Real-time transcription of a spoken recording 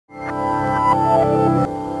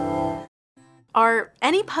Are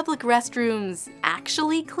any public restrooms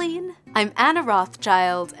actually clean? I'm Anna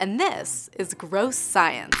Rothschild, and this is Gross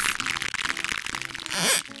Science.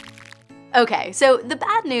 Okay, so the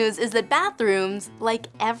bad news is that bathrooms, like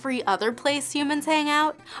every other place humans hang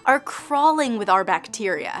out, are crawling with our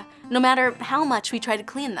bacteria, no matter how much we try to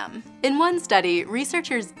clean them. In one study,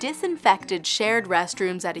 researchers disinfected shared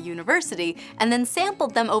restrooms at a university and then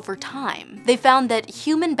sampled them over time. They found that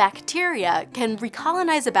human bacteria can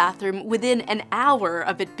recolonize a bathroom within an hour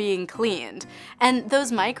of it being cleaned, and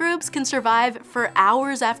those microbes can survive for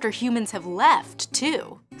hours after humans have left,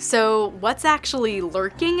 too. So what's actually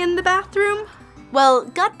lurking in the bathroom? Well,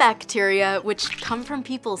 gut bacteria, which come from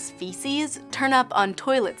people's feces, turn up on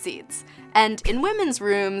toilet seats. And in women's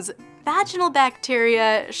rooms, vaginal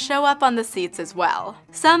bacteria show up on the seats as well.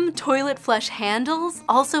 Some toilet flush handles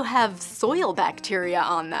also have soil bacteria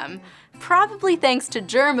on them, probably thanks to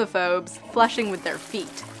germaphobes flushing with their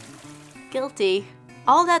feet. Guilty.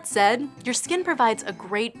 All that said, your skin provides a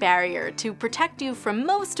great barrier to protect you from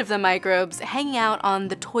most of the microbes hanging out on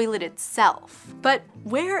the toilet itself. But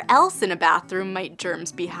where else in a bathroom might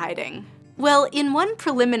germs be hiding? Well, in one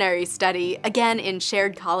preliminary study, again in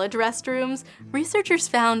shared college restrooms, researchers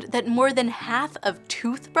found that more than half of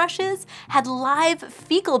toothbrushes had live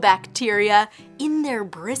fecal bacteria in their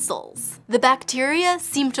bristles. The bacteria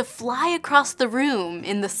seemed to fly across the room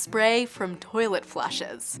in the spray from toilet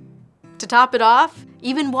flushes. To top it off,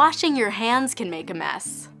 even washing your hands can make a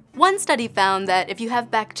mess. One study found that if you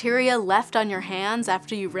have bacteria left on your hands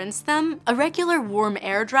after you rinse them, a regular warm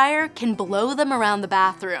air dryer can blow them around the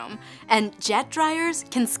bathroom, and jet dryers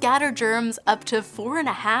can scatter germs up to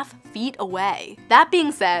 4.5 feet away. That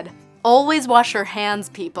being said, always wash your hands,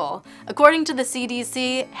 people. According to the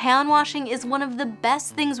CDC, hand washing is one of the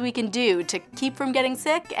best things we can do to keep from getting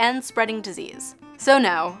sick and spreading disease. So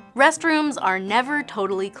no, restrooms are never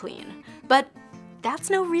totally clean. But that's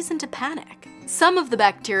no reason to panic. Some of the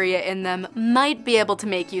bacteria in them might be able to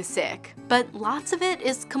make you sick, but lots of it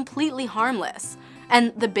is completely harmless.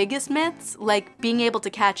 And the biggest myths, like being able to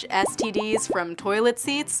catch STDs from toilet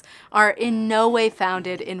seats, are in no way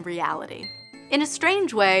founded in reality. In a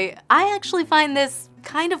strange way, I actually find this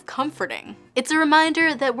kind of comforting. It's a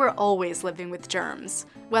reminder that we're always living with germs,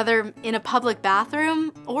 whether in a public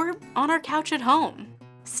bathroom or on our couch at home.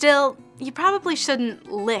 Still, you probably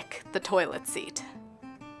shouldn't lick the toilet seat.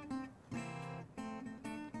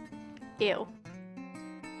 Ew.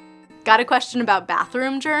 Got a question about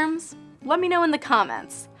bathroom germs? Let me know in the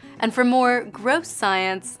comments. And for more gross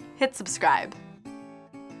science, hit subscribe.